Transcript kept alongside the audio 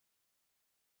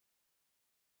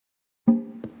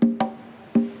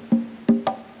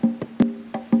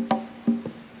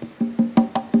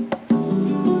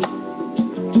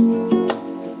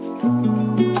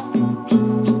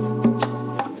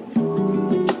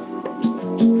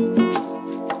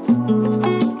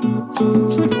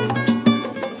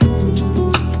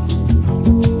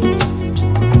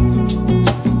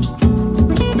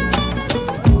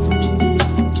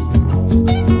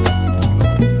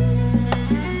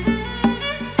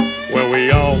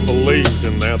believed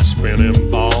in that spinning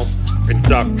ball.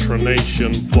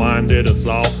 Indoctrination blinded us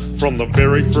all. From the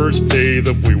very first day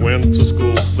that we went to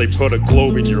school, they put a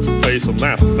globe in your face and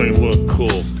that thing looked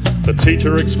cool. The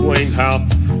teacher explained how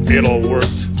it all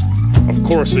worked. Of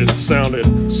course it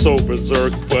sounded so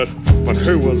berserk, but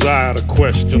who was I to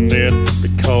question it?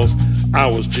 Because I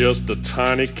was just a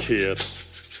tiny kid.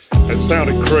 It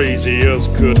sounded crazy as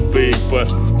could be, but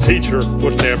teacher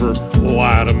would never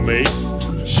lie to me.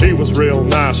 She was real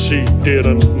nice, she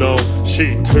didn't know.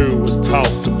 She too was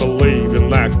taught to believe in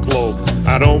that globe.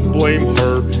 I don't blame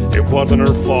her, it wasn't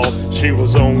her fault. She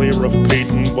was only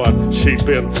repeating what she'd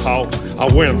been taught. I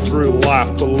went through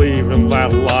life believing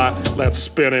that lie. That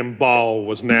spinning ball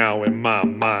was now in my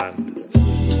mind.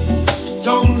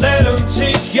 Don't let them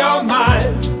take your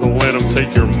mind. Don't let them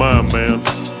take your mind, man.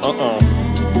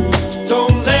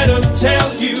 Don't let them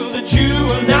tell you that you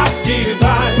are not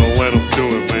divine. Don't let them do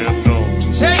it, man, no.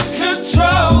 Take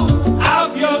control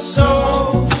of your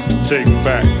soul. Take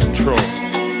back control.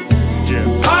 Yeah.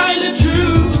 Find the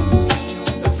truth,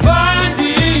 find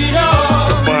it all.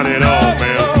 Find it all,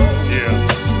 man. Yeah.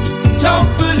 Don't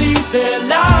believe their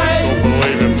lies. Don't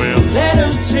believe it, man. Let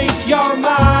them take your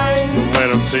mind. Don't let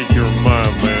them take your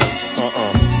mind, man.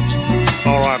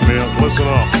 Alright, man, listen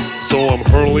up. So I'm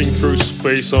hurling through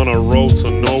space on a road to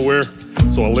nowhere.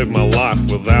 So I live my life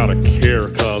without a care,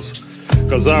 cause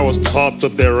I was taught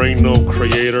that there ain't no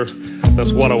creator.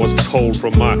 That's what I was told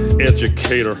from my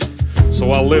educator.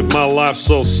 So I live my life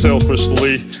so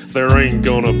selfishly, there ain't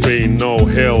gonna be no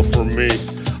hell for me.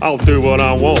 I'll do what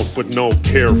I want with no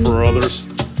care for others,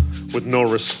 with no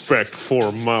respect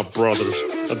for my brothers.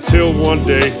 Until one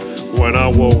day when I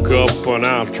woke up and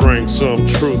I drank some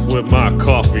truth with my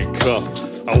coffee cup.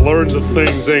 I learned that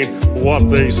things ain't what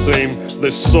they seem.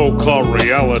 This so-called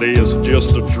reality is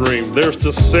just a dream. There's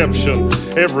deception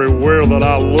everywhere that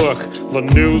I look. The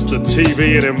news, the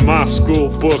TV, and in my school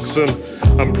books.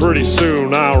 And pretty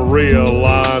soon I'll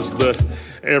realize that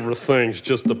everything's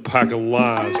just a pack of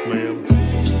lies, man.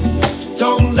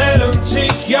 Don't let them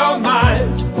take your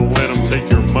mind. Don't let them take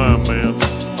your mind, man.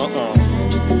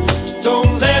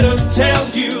 Don't let them tell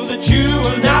you that you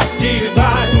are not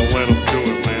divine. Don't let them do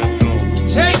it, man, no.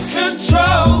 Take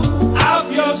control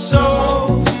of your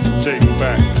soul. Take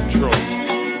back control.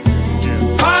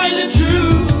 Yeah. Find the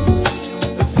truth,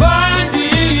 find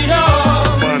it all.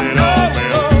 Find it all,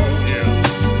 man. Yeah.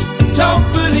 Don't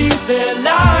believe their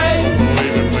lies. Don't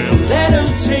believe it, man. Let them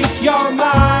take your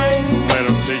mind. Let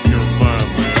them take your mind,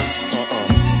 man.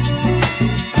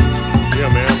 Yeah,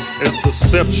 man, it's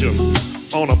deception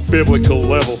on a biblical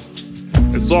level.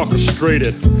 It's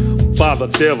orchestrated by the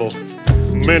devil.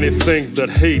 Many think that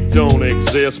hate don't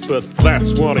exist, but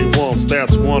that's what he wants,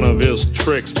 that's one of his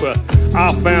tricks. But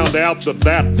I found out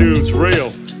that dude's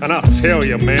real, and I tell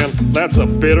you, man, that's a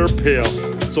bitter pill.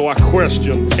 So I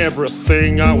questioned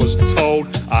everything I was told.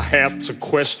 I had to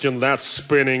question that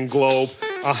spinning globe.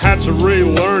 I had to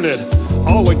relearn it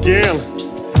all again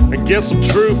and get some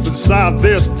truth inside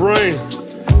this brain.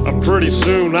 And pretty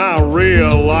soon I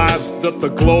realized that the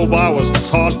globe I was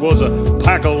taught was a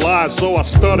pack of lies. So I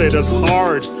studied as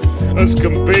hard as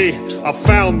can be. I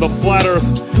found the flat earth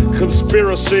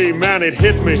conspiracy. Man, it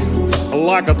hit me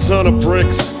like a ton of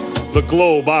bricks. The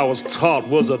globe I was taught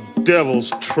was a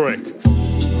devil's trick.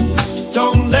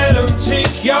 Don't let them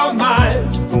take your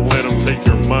mind. Don't let them take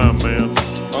your mind, man.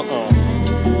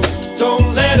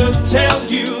 Don't let them tell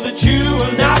you that you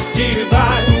are not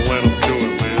divine. Don't let them do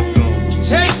it, man, no.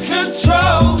 Take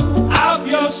control of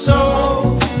your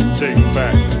soul. Take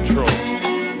back control.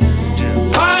 Yeah.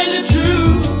 Find the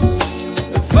truth,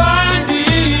 find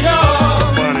it all.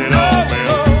 Find it all, man.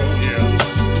 Yeah.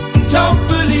 Don't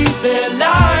believe their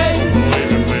lies. Don't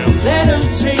believe it, man. Let them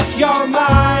take your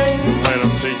mind. Let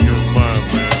them take your mind,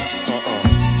 man.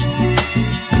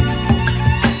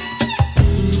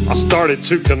 I started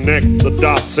to connect the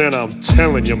dots, and I'm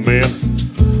telling you, man,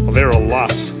 there are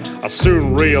lots. I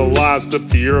soon realized that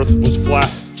the earth was flat.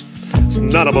 It's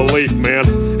not a belief, man,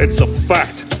 it's a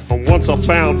fact. And once I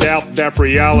found out that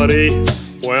reality,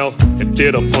 well, it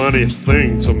did a funny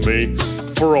thing to me.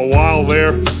 For a while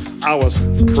there, I was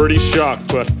pretty shocked,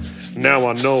 but now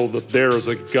I know that there is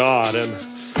a God. And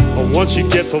once you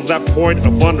get to that point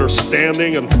of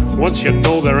understanding, and once you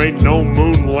know there ain't no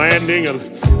moon landing,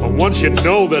 and once you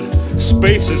know that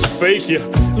space is fake, you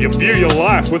view your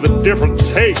life with a different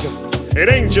take. It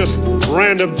ain't just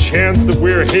random chance that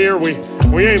we're here. We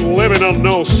ain't living on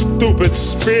no stupid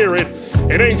sphere.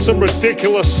 It ain't some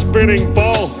ridiculous spinning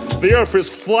ball. The earth is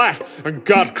flat and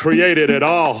God created it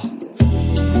all.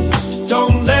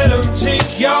 Don't let them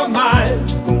take your mind.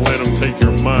 Don't let them take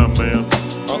your mind, man.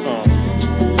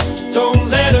 Don't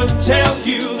let them tell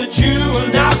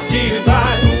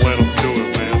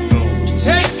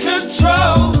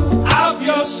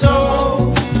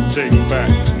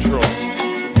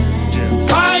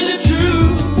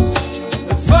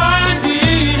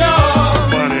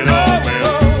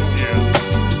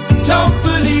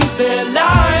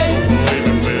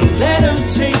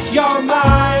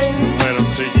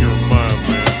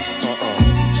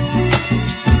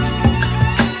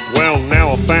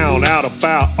found out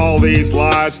about all these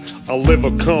lies, I live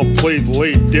a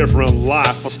completely different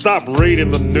life. I stopped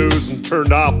reading the news and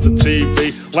turned off the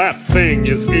TV. That thing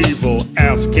is evil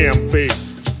as can be.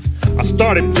 I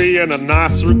started being a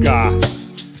nicer guy,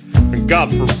 and God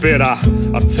forbid I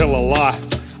tell a lie.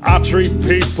 I treat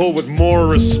people with more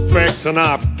respect, and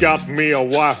I've got me a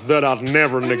wife that I'd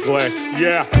never neglect.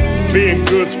 Yeah, being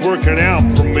good's working out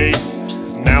for me.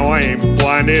 Now I ain't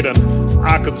blinded and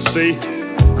I could see.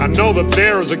 I know that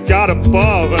there is a God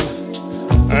above,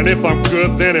 and if I'm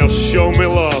good, then He'll show me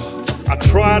love. I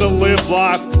try to live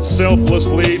life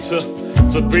selflessly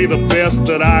to be the best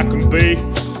that I can be.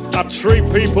 I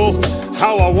treat people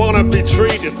how I want to be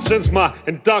treated since my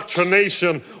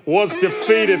indoctrination was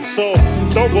defeated. So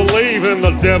don't believe in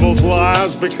the devil's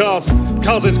lies, because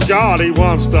it's God he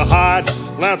wants to hide.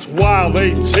 That's why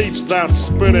they teach that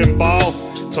spinning ball,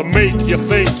 to make you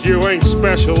think you ain't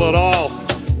special at all.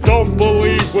 Don't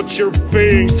believe what you're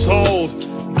being told.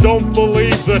 Don't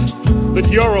believe that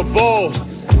you're evolved.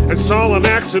 It's all an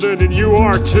accident and you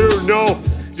are too. No,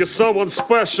 you're someone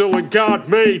special and God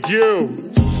made you.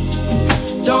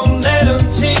 Don't let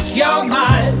them take your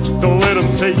mind. Don't let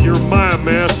them take your mind,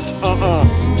 man.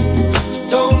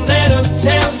 Don't let them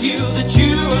tell you that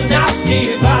you are not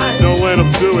divine. Don't let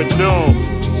them do it, no.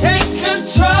 Take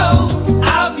control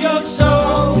of your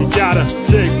soul. You gotta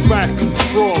take back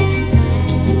control.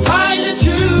 Find the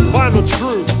truth. Find the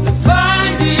truth.